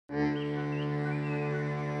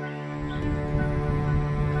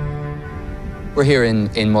We're here in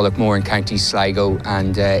Mullaghmore in County Sligo,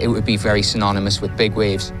 and it would be very synonymous with big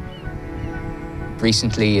waves.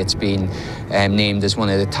 Recently it's been named as one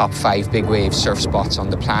of the top 5 big wave surf spots on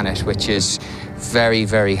the planet, which is very,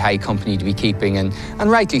 very high company to be keeping, and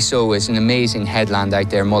rightly so. It's an amazing headland out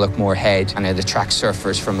there, Mullaghmore Head, and it attracts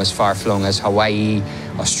surfers from as far-flung as Hawaii,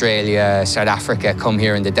 Australia, South Africa come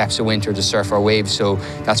here in the depths of winter to surf our waves, so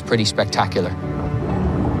that's pretty spectacular.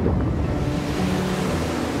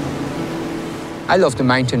 I love the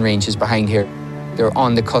mountain ranges behind here. They're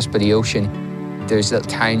on the cusp of the ocean. There's little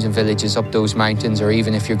towns and villages up those mountains, or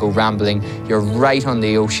even if you go rambling, you're right on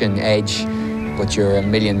the ocean edge, but you're a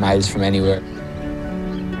million miles from anywhere.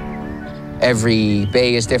 Every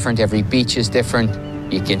bay is different, every beach is different.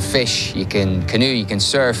 You can fish, you can canoe, you can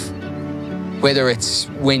surf. Whether it's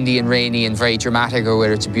windy and rainy and very dramatic, or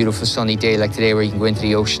whether it's a beautiful sunny day like today where you can go into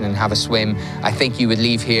the ocean and have a swim, I think you would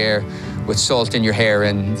leave here with salt in your hair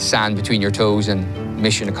and sand between your toes, and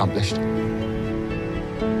mission accomplished.